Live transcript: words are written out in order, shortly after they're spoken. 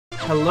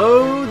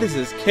Hello, this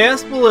is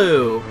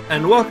Kaosubaloo,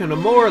 and welcome to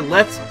more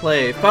Let's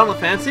Play Final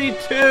Fantasy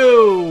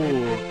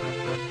 2!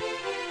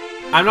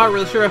 I'm not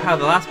really sure how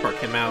the last part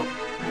came out.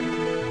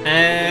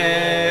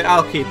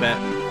 I'll keep it.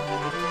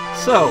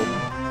 So,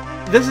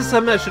 this is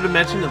something I should have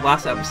mentioned in the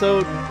last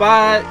episode,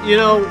 but, you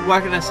know,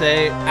 what can I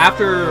say?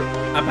 After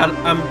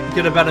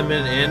about a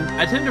minute in,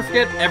 I tend to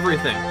forget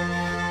everything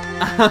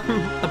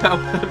about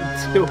what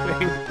I'm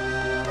doing.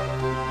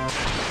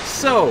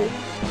 So,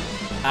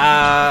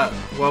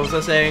 what was I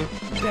saying?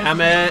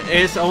 Damn it,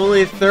 it's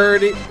only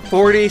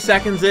 40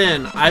 seconds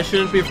in. I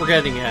shouldn't be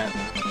forgetting it.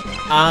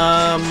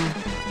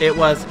 It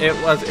was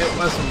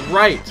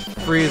right.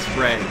 Freeze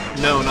Ray.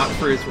 No, not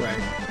Freeze Ray.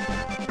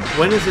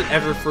 When is it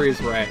ever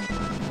Freeze Ray?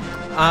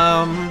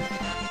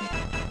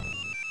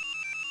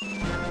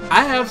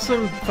 I have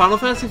some Final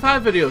Fantasy V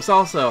videos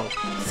also.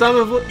 Some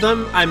of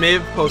them I may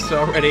have posted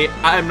already,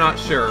 I'm not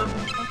sure.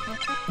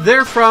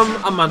 They're from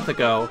a month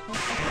ago,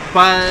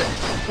 but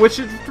which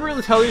should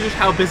really tell you just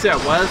how busy I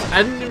was.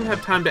 I didn't even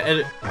have time to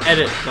edit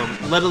them,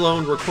 let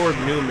alone record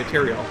new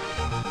material.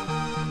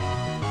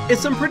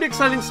 It's some pretty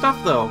exciting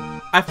stuff though.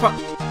 I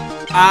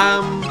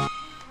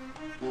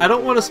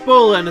don't want to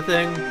spoil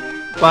anything,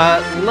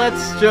 but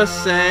let's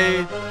just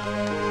say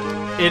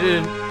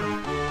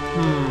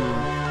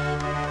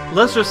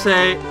let's just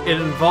say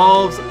it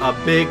involves a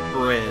big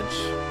bridge.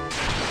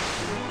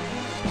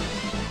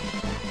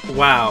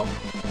 Wow.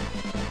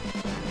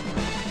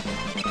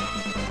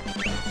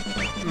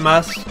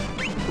 Must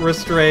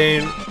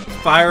restrain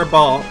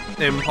fireball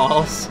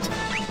impulse.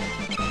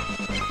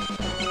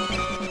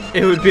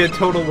 It would be a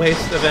total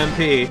waste of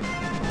MP.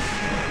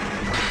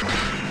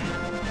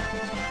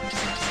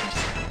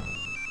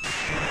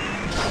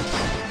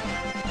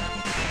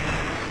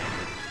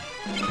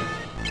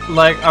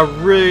 Like a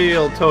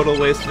real total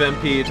waste of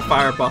MP to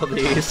fireball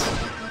these.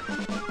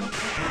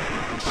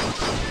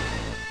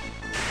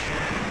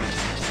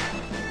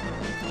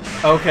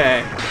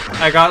 Okay,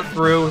 I got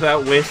through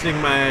without wasting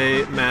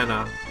my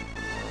mana.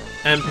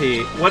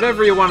 MP,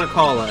 whatever you want to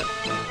call it.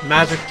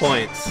 Magic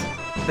points.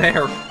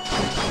 There.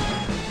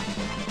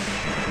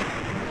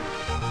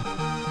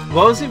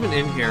 What was even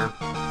in here?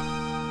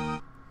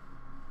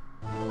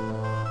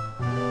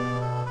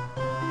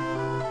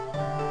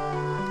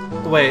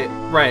 Wait,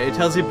 right, it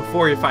tells you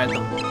before you fight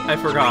them. I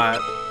forgot.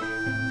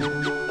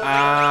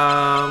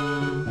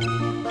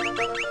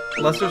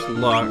 Let's just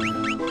look.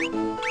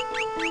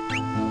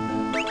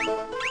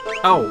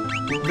 Oh,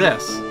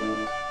 this.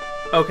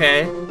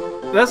 Okay.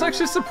 That's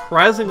actually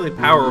surprisingly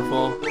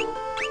powerful.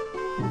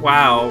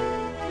 Wow.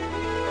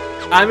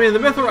 I mean, the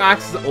Mithril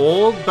Axe is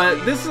old,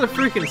 but this is a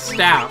freaking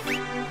staff.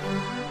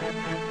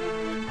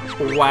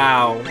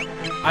 Wow.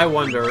 I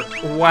wonder.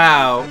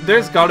 Wow.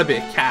 There's gotta be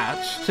a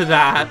catch to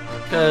that,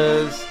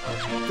 because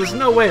there's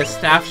no way a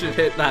staff should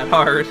hit that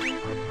hard.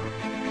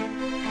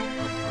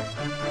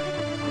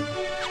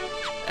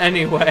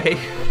 Anyway.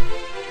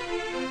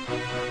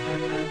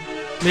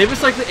 Maybe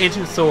it's like the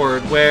ancient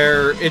sword,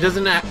 where it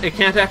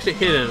can't actually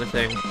hit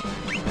anything.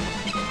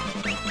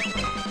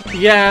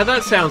 Yeah,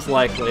 that sounds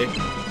likely.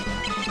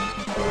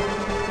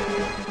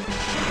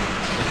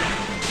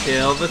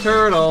 Kill the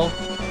turtle.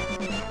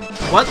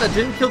 What? That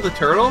didn't kill the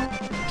turtle?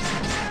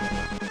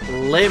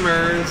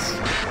 Lamers.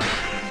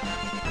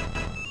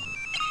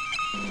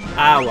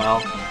 Ah,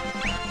 well.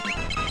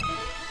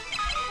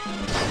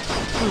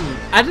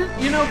 I didn't,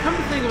 you know, come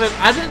to think of it,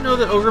 I didn't know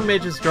that Ogre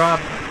Mages drop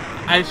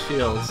ice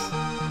shields.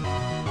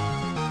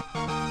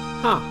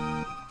 Huh.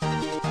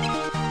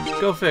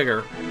 Go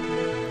figure.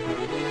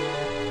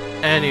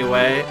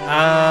 Anyway,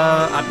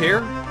 up here?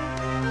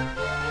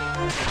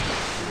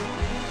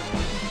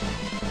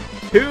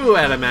 2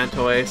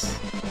 Adamantoise.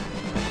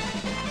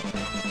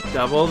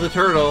 Double the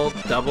turtle,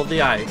 double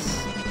the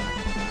ice.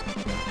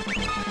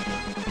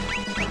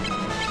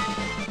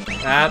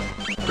 That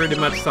pretty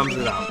much sums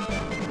it up.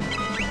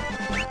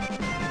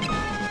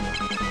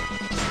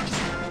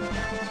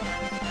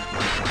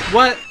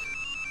 What?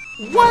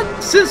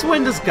 What? Since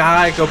when does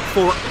Guy go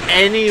before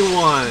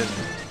anyone?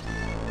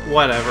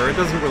 Whatever, it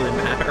doesn't really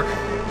matter.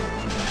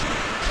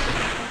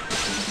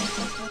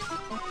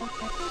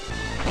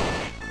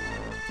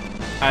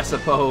 I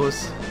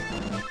suppose.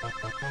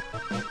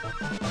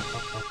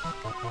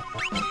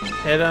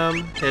 Hit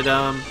him, hit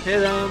him,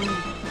 hit him.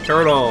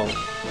 Turtle.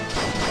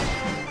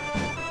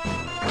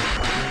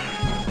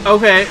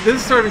 Okay, this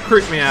is starting to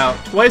creep me out.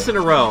 Twice in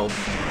a row.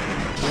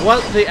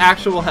 What the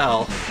actual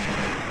hell?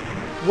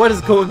 What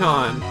is going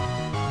on?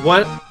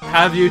 What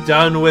have you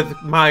done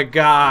with my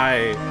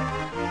guy?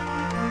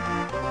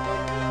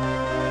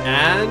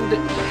 And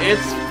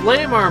it's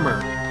flame armor.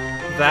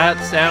 That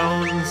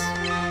sounds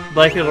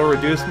like it'll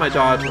reduce my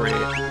dodge rate.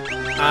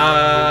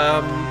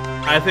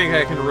 I think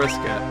I can risk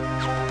it.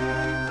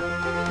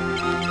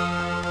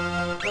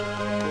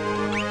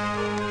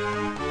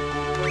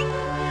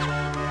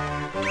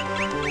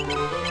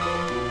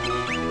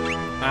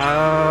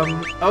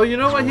 Oh, you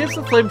know what? He has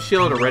the flame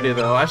shield already,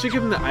 though. I should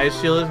give him the ice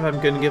shield if I'm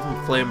gonna give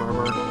him flame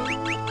armor.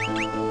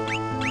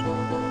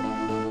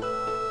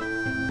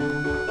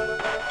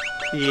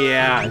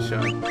 Yeah, I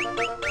should.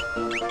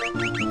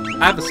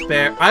 I have a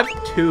spare. I have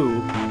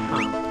 2.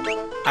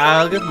 Huh.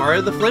 I'll give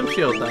Mario the flame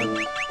shield then.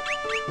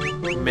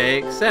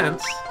 Makes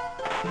sense.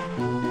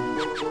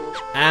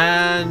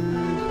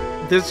 And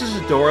there's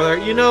just a door there.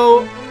 You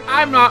know,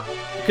 I'm not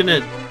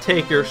gonna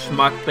take your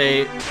schmuck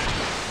bait.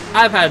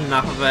 I've had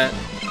enough of it.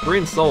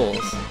 Green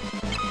souls.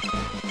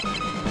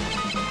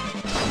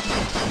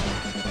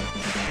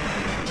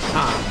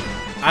 Huh.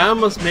 I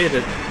almost made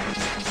it.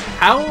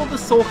 How old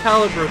is Soul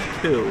Calibur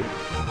 2?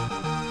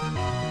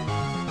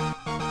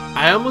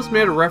 I almost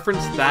made a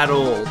reference that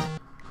old.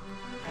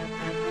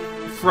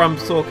 From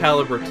Soul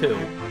Calibur 2.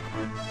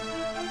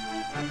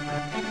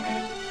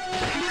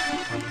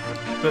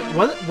 But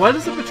what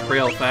is a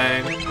betrayal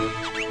thing?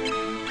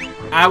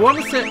 I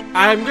want to say,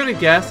 I'm gonna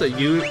guess that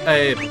you,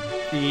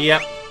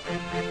 yep.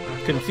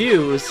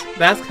 Confuse?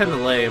 That's kinda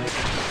lame.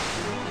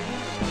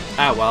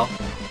 Ah well.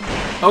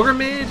 Ogre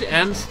Mage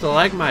and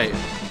Stalagmite.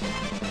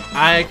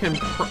 I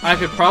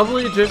could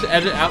probably just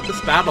edit out this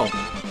battle.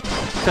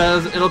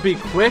 Because it'll be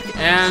quick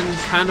and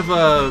kind of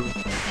a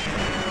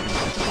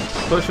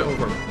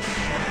pushover.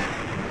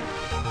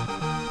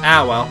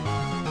 Ah well.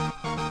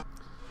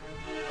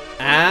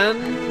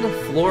 And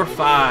floor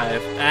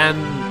 5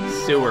 and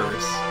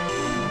sewers.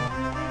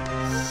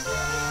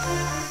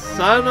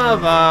 Son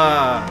of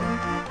a...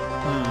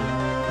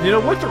 You know,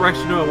 what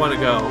direction do I want to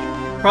go?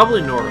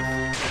 Probably north.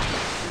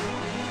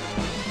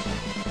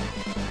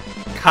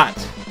 Cut.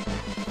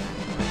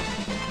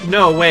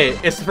 No, wait.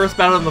 It's the first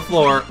battle on the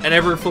floor, and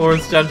every floor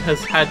it's done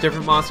has had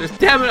different monsters.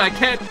 Damn it, I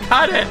can't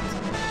cut it!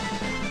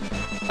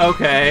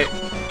 Okay.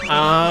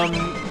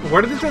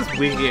 What are these as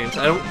Wii games?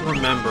 I don't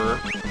remember.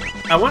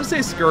 I want to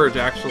say Scourge,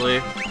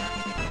 actually.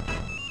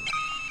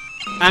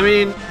 I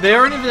mean, they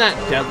aren't even that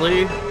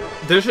deadly.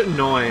 They're just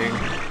annoying.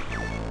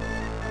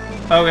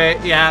 Okay,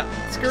 yeah.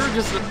 Scourge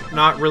is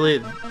not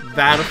really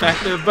that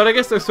effective, but I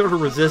guess they're sort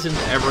of resistant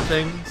to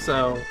everything,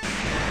 so...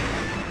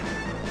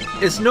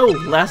 It's no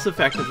less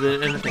effective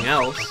than anything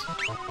else.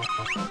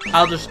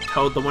 I'll just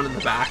toad the one in the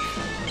back.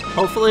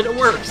 Hopefully it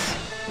works.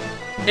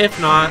 If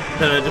not,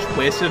 then I just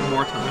wasted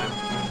more time.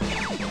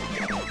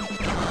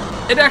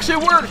 It actually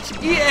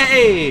worked!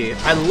 Yay!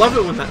 I love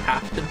it when that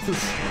happens.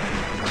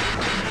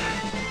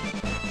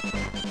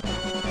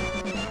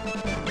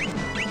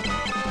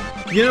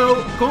 You know,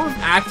 going with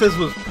Axes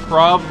was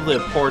probably a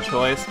poor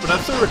choice, but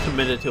I'm sort of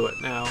committed to it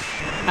now.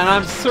 And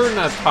I'm certain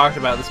I've talked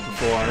about this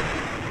before.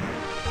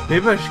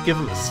 Maybe I should give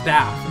him a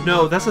staff.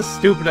 No, that's a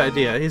stupid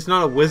idea. He's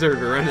not a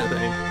wizard or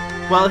anything.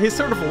 Well, he's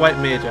sort of a white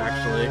mage,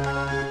 actually.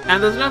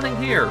 And there's nothing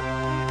here.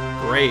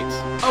 Great.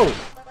 Oh,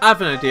 I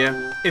have an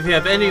idea. If you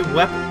have any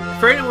weapon...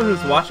 For anyone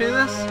who's watching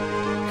this,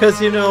 because,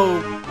 you know,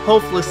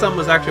 hopefully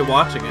someone's actually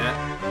watching it.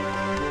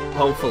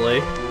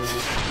 Hopefully.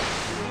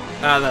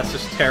 Ah, that's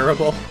just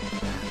terrible.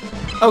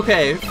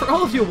 Okay, for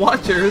all of you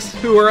watchers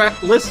who are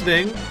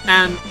listening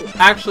and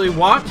actually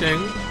watching,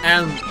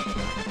 and...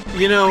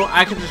 You know,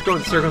 I can just go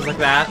in circles like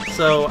that,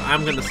 so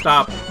I'm gonna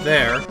stop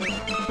there.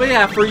 But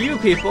yeah, for you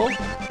people,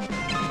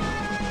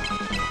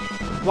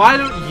 why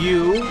don't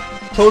you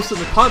post in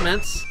the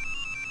comments,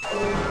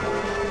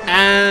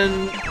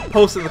 and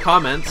post in the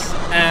comments,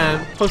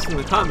 and post in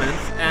the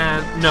comments,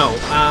 and no,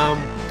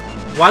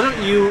 why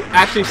don't you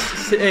actually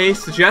say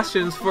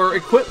suggestions for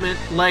equipment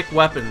like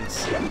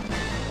weapons?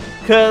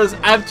 Because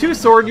I have 2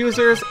 sword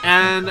users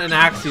and an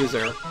axe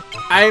user.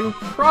 I'm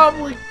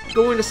probably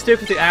going to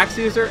stick with the axe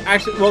user.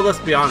 Actually, well, let's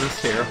be honest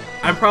here.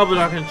 I'm probably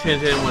not going to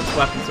change anyone's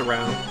weapons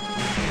around.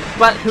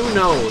 But who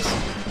knows?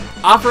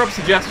 Offer up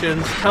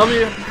suggestions. Tell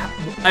me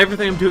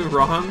everything I'm doing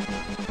wrong.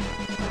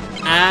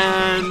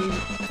 And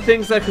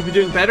things that I could be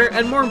doing better.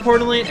 And more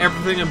importantly,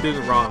 everything I'm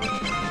doing wrong.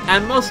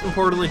 And most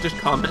importantly, just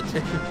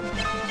commenting.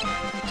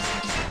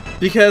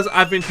 Because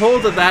I've been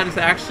told that that is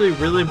actually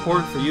really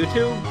important for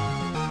YouTube.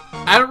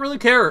 I don't really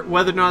care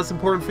whether or not it's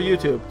important for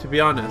YouTube, to be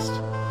honest.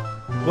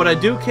 What I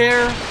do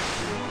care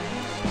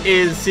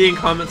is seeing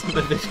comments on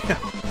the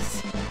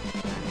videos.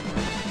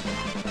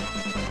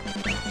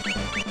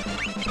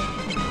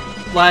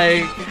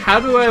 Like, how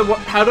do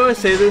I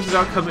say this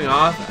without coming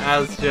off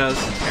as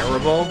just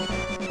terrible?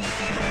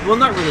 Well,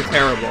 not really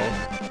terrible,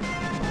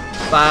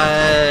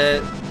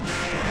 but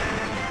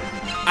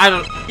I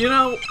don't. You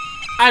know,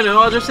 I know.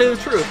 I'll just say the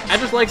truth. I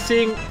just like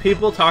seeing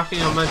people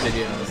talking on my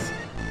videos.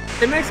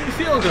 It makes me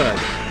feel good.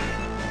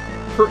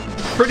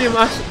 Pretty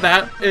much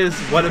that is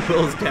what it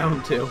boils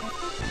down to.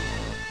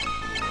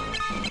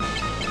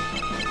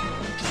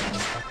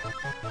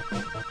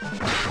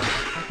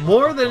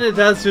 More than it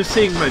does just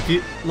seeing my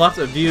lots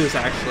of views,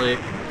 actually.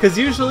 Because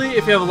usually,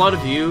 if you have a lot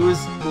of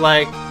views,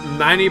 like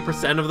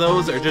 90% of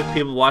those are just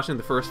people watching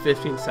the first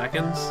 15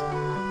 seconds.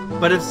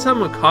 But if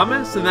someone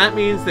comments, then that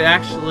means they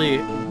actually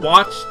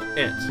watched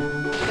it.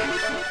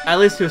 At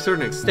least to a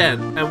certain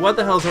extent. And what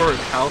the hell's Aura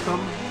Calcum?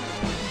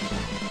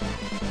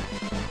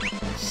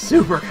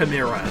 Super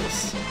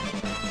Chimeras.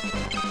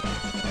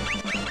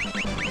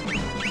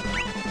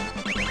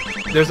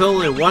 There's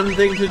only one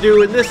thing to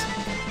do in this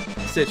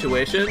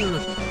situation.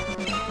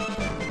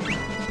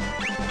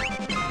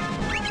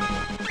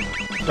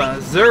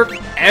 Berserk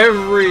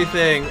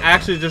everything.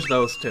 Actually, just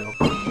those two.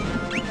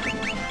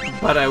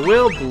 But I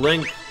will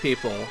blink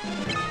people.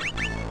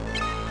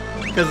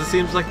 Because it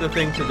seems like the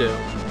thing to do.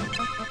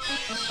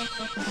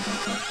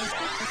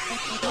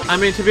 I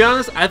mean, to be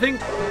honest, I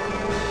think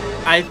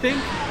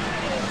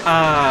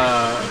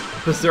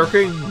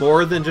berserking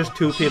more than just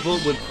two people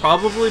would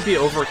probably be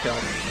overkill.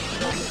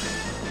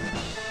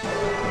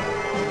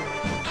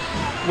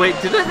 Wait,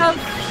 did I have...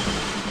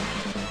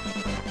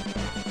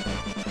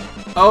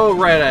 Oh,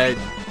 right, I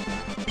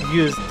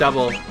used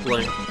double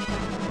blink.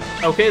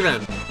 Okay,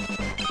 then.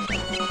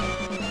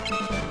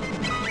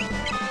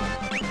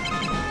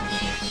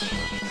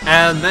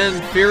 And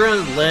then Fira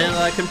and Lynn,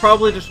 I can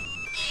probably just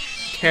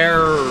tear...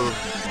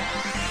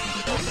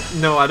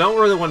 No, I don't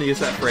really want to use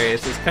that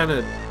phrase. It's kind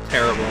of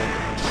terrible.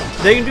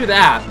 They can do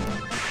that.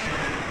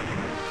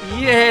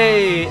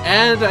 Yay!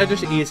 And I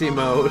just easy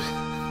mode.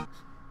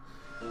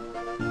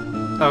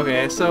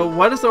 Okay, so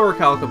what does the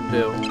Orichalcum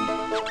do?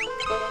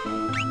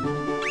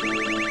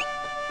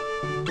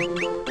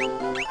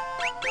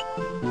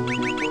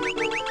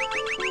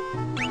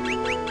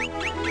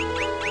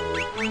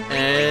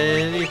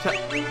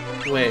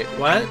 Wait,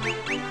 what?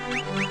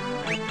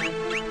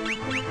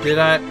 Did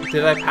I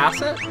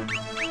pass it?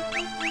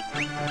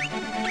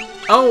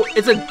 Oh,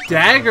 it's a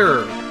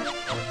dagger!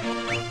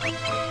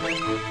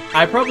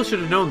 I probably should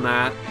have known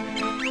that.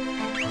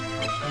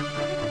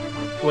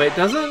 Wait,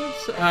 doesn't,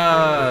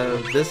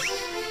 this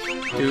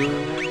do...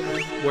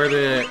 Where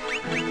did it...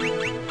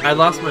 I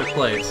lost my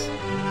place.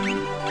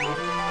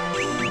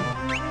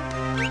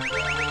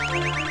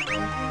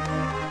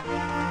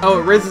 Oh,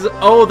 it raises...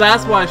 Oh,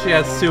 that's why she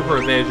has super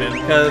evasion,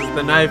 because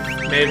the knife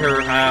made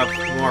her have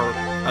more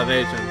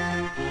evasion.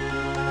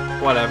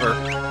 Whatever.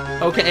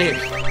 Okay.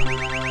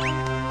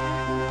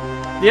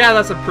 Yeah,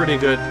 that's a pretty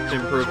good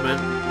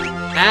improvement.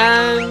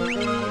 And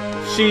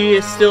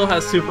she still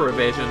has super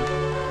evasion.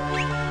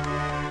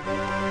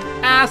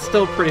 Ah,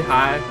 still pretty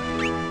high.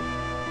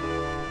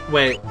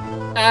 Wait.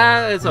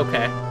 It's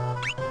okay.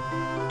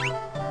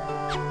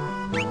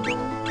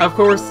 Of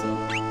course,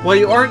 what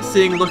you aren't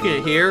seeing looking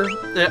at here,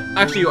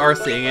 actually you are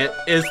seeing it,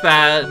 is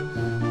that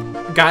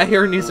guy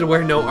here needs to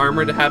wear no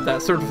armor to have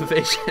that sort of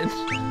evasion.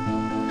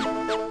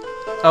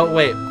 Oh,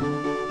 wait.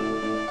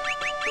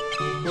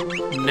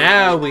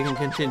 Now we can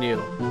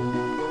continue.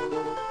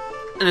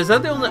 And is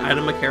that the only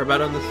item I care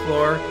about on this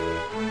floor?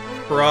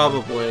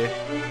 Probably.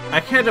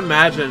 I can't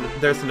imagine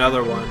there's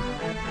another one.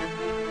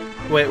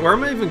 Wait, where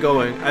am I even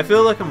going? I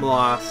feel like I'm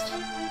lost.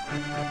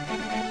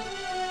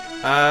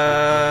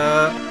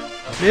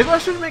 Maybe I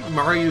should make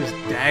Mario use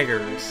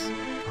daggers.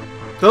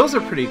 Those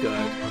are pretty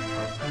good.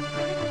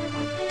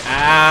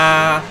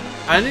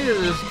 I need to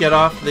just get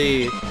off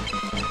the...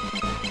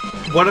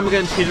 What am I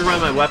going to cheat around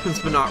my weapons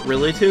but not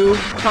really to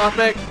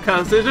topic?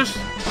 Because it's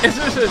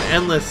just an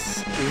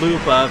endless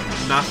loop of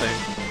nothing.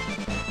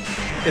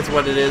 It's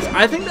what it is.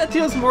 I think that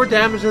deals more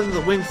damage than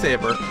the Wing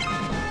Saber.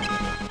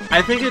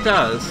 I think it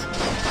does.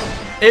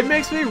 It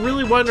makes me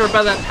really wonder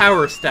about that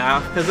power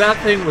staff, because that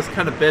thing was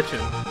kind of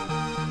bitchin'.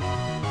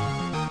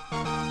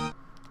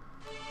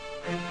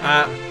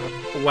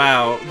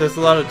 Wow, there's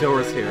a lot of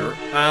doors here.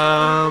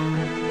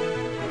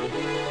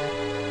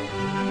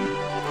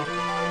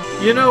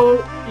 You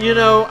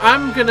know,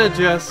 I'm gonna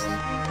just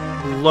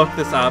look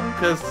this up,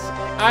 because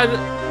I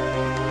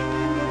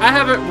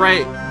have it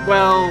right,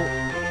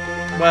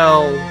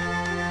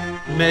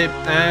 maybe,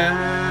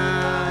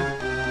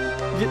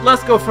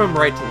 let's go from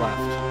right to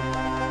left.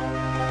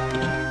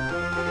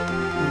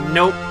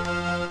 Nope.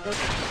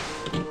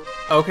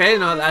 Okay,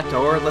 not that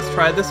door, let's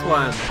try this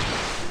one.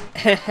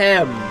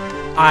 Ahem.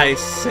 I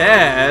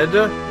said,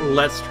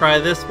 let's try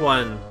this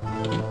one.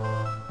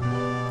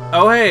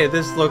 Oh hey,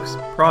 this looks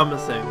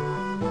promising.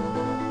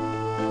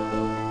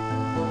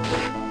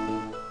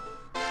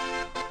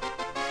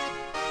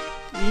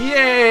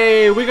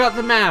 Yay! We got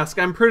the mask!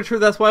 I'm pretty sure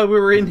that's why we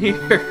were in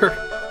here.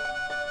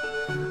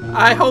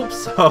 I hope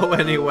so,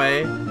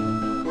 anyway.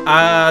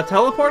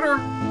 Teleporter?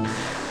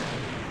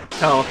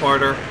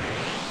 Teleporter.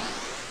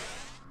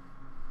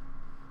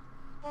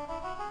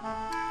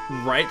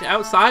 Right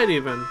outside,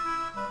 even.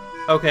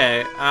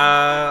 Okay,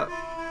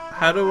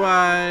 how do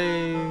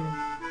I...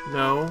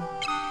 No.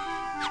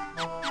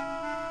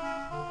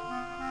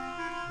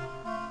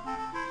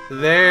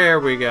 There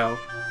we go.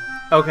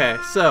 Okay,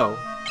 so...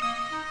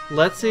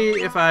 Let's see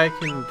if I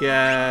can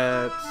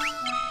get...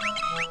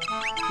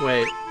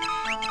 Wait.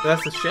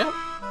 That's the ship?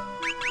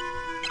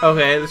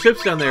 Okay, the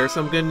ship's down there,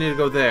 so I'm gonna need to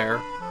go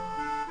there.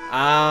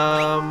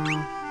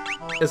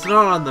 It's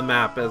not on the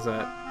map, is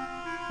it?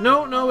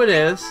 No, it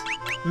is.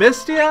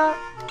 Mystia,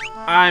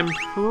 I'm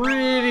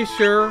pretty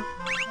sure,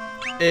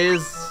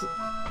 is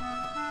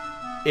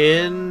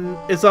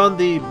on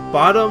the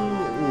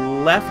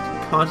bottom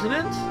left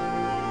continent?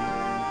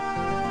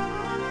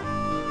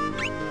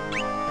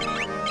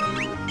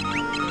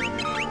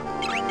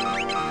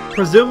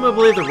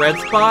 Presumably the red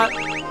spot.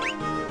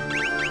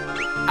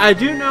 I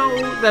do know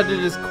that it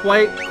is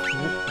quite...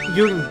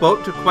 You can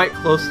boat to quite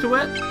close to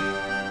it.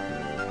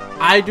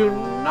 I do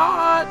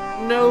not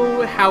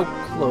know how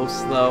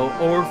close, though?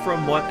 Or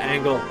from what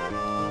angle?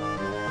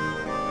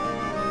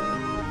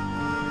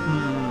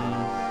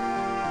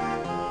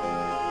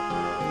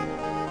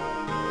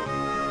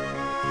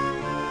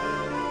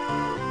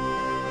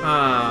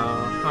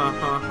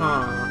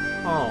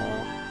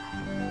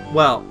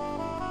 Well,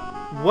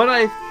 what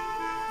I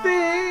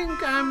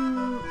think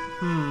I'm...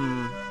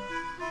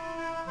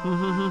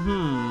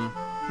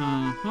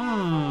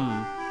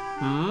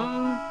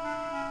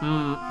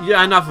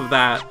 Yeah, enough of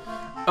that.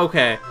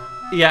 Okay.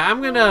 Yeah,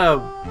 I'm gonna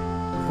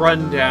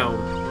run down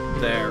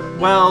there.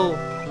 Well,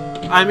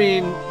 I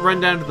mean, run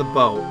down to the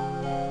boat.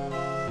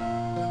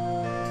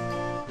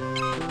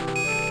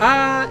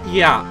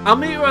 Yeah. I'll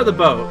meet you at the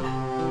boat.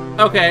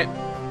 Okay.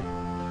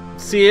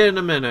 See you in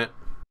a minute.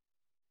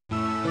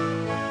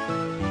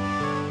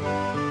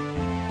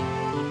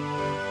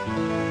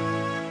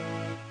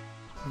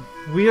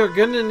 We are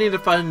gonna need to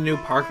find a new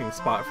parking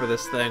spot for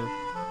this thing.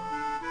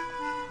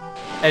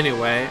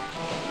 Anyway,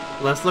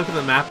 let's look at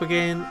the map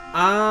again.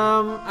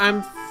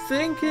 I'm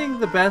thinking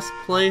the best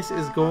place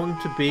is going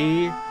to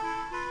be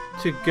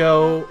to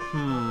go...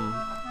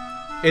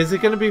 Is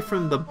it gonna be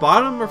from the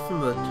bottom or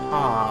from the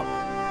top?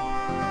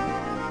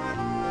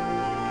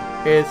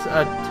 It's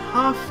a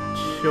tough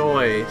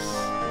choice.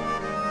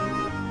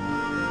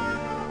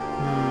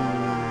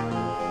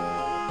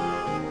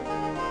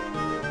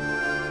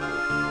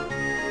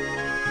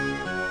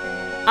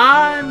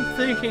 I'm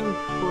thinking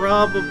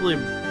probably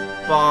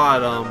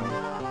bottom.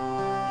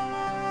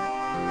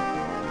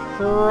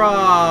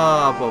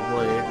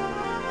 Probably.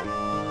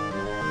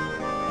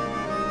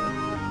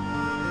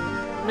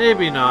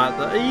 Maybe not.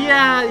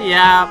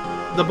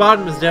 Yeah. The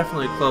bottom is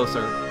definitely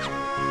closer.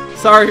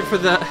 Sorry for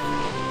the...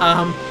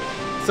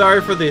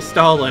 Sorry for the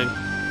stalling.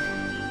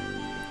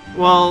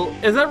 Well,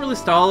 is that really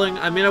stalling?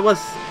 I mean, I was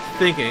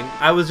thinking.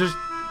 I was just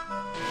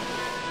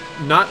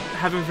not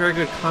having very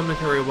good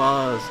commentary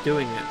while I was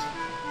doing it.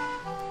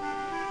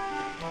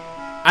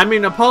 I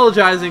mean,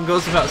 apologizing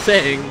goes without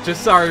saying.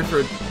 Just sorry for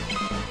it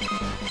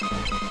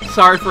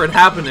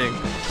happening.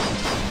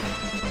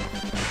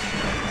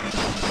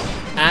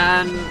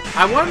 And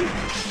I want...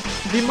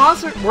 The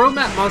world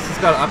map monsters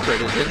got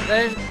upgraded, didn't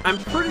they? I'm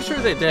pretty sure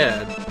they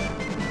did.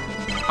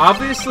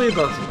 Obviously,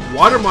 the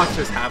water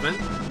monsters haven't,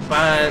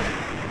 but...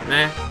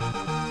 meh.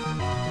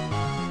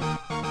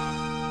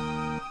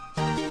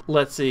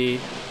 Let's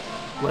see.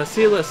 Let's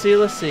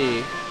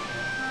see.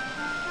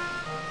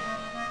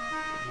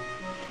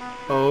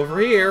 Over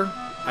here,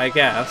 I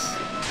guess.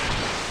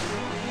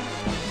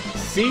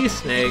 Sea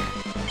snake.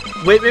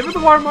 Wait, maybe the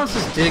water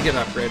monsters did get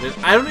upgraded.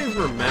 I don't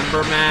even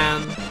remember,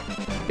 man.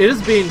 It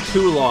has been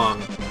too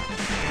long.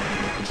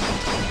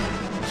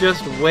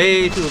 Just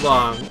way too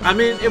long. I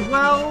mean,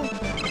 how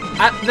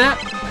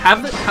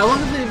long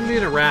have they even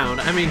been around?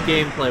 I mean,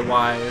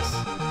 gameplay-wise.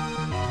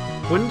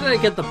 When did I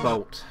get the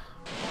boat?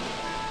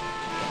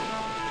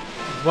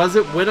 Was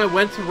it when I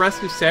went to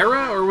rescue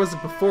Sarah, or was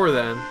it before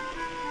then?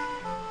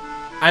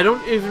 I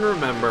don't even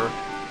remember.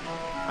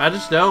 I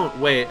just don't.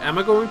 Wait, am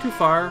I going too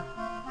far?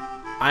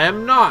 I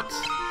am not.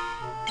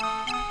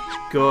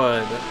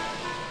 Good.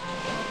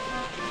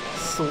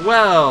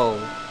 Swell.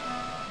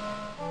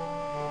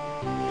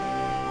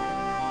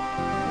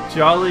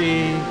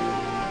 Jolly.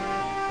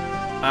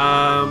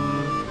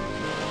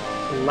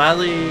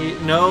 Lally.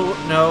 No.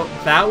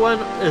 That one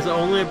is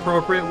only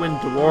appropriate when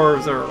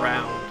dwarves are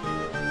around.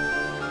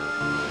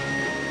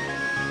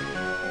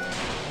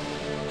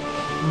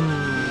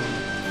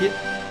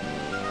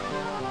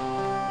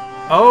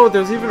 Oh,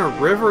 there's even a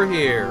river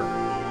here.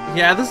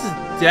 Yeah, this is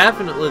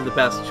definitely the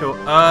best choice.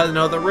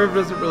 No, the river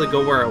doesn't really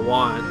go where I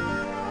want.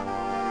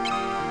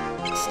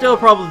 Still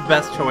probably the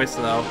best choice,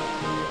 though.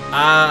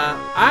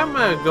 I'm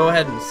gonna go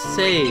ahead and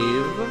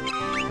save.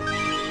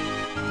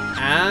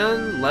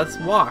 And let's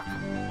walk.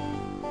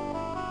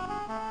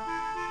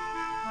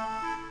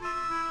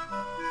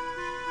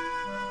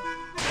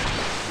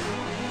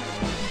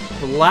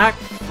 Black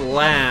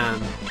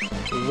Flan.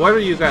 What are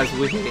you guys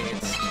weak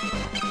against?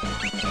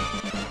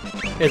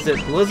 Is it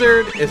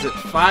blizzard? Is it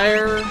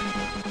fire?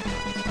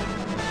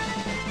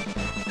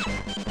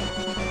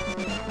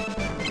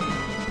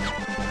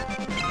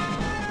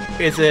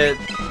 Is it...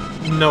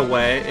 No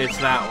way, it's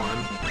that one.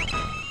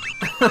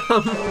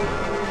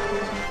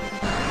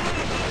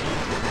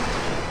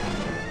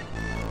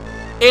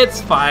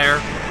 It's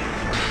fire.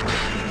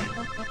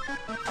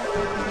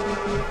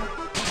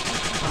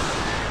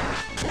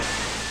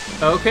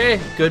 Okay,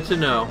 good to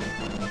know.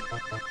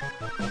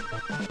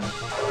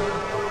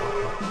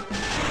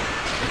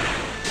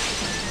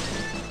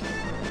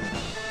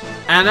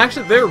 And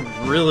actually, they're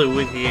really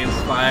weak against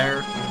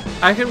fire.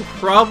 I can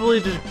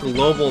probably just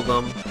global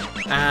them,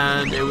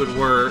 and it would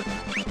work.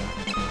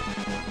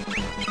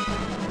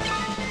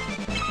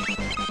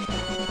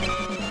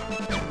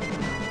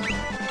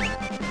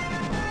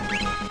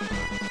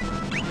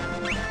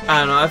 I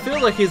don't know, I feel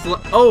like he's...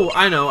 Oh,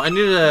 I know, I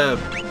need to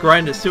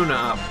grind Asuna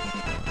up.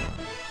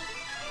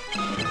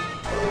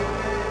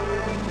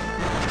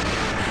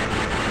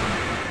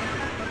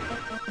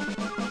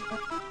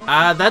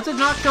 That did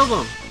not kill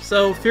them.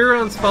 so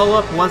Furion's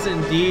follow-up was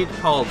indeed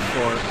called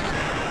for.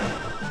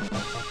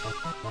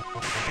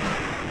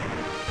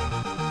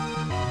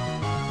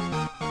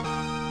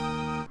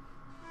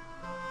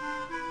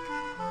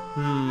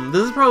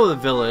 This is probably the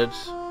village.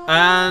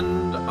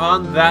 And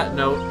on that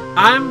note,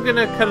 I'm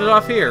gonna cut it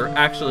off here,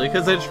 actually,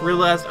 because I just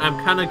realized I'm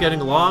kind of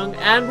getting long,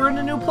 and we're in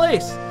a new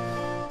place.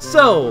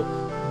 So,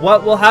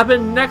 what will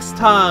happen next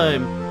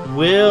time?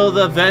 Will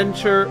will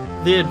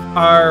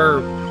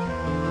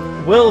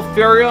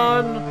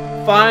Furion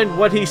find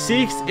what he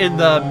seeks in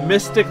the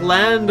mystic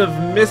land of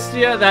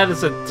Mystia? That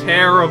is a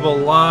terrible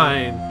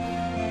line.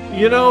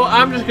 You know,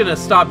 I'm just gonna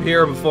stop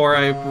here before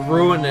I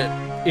ruin it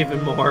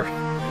even more.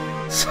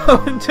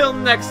 So until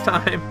next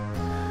time,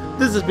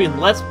 this has been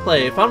Let's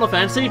Play Final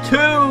Fantasy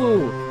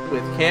II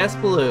with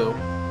Kaosubaloo,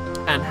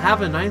 and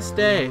have a nice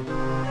day.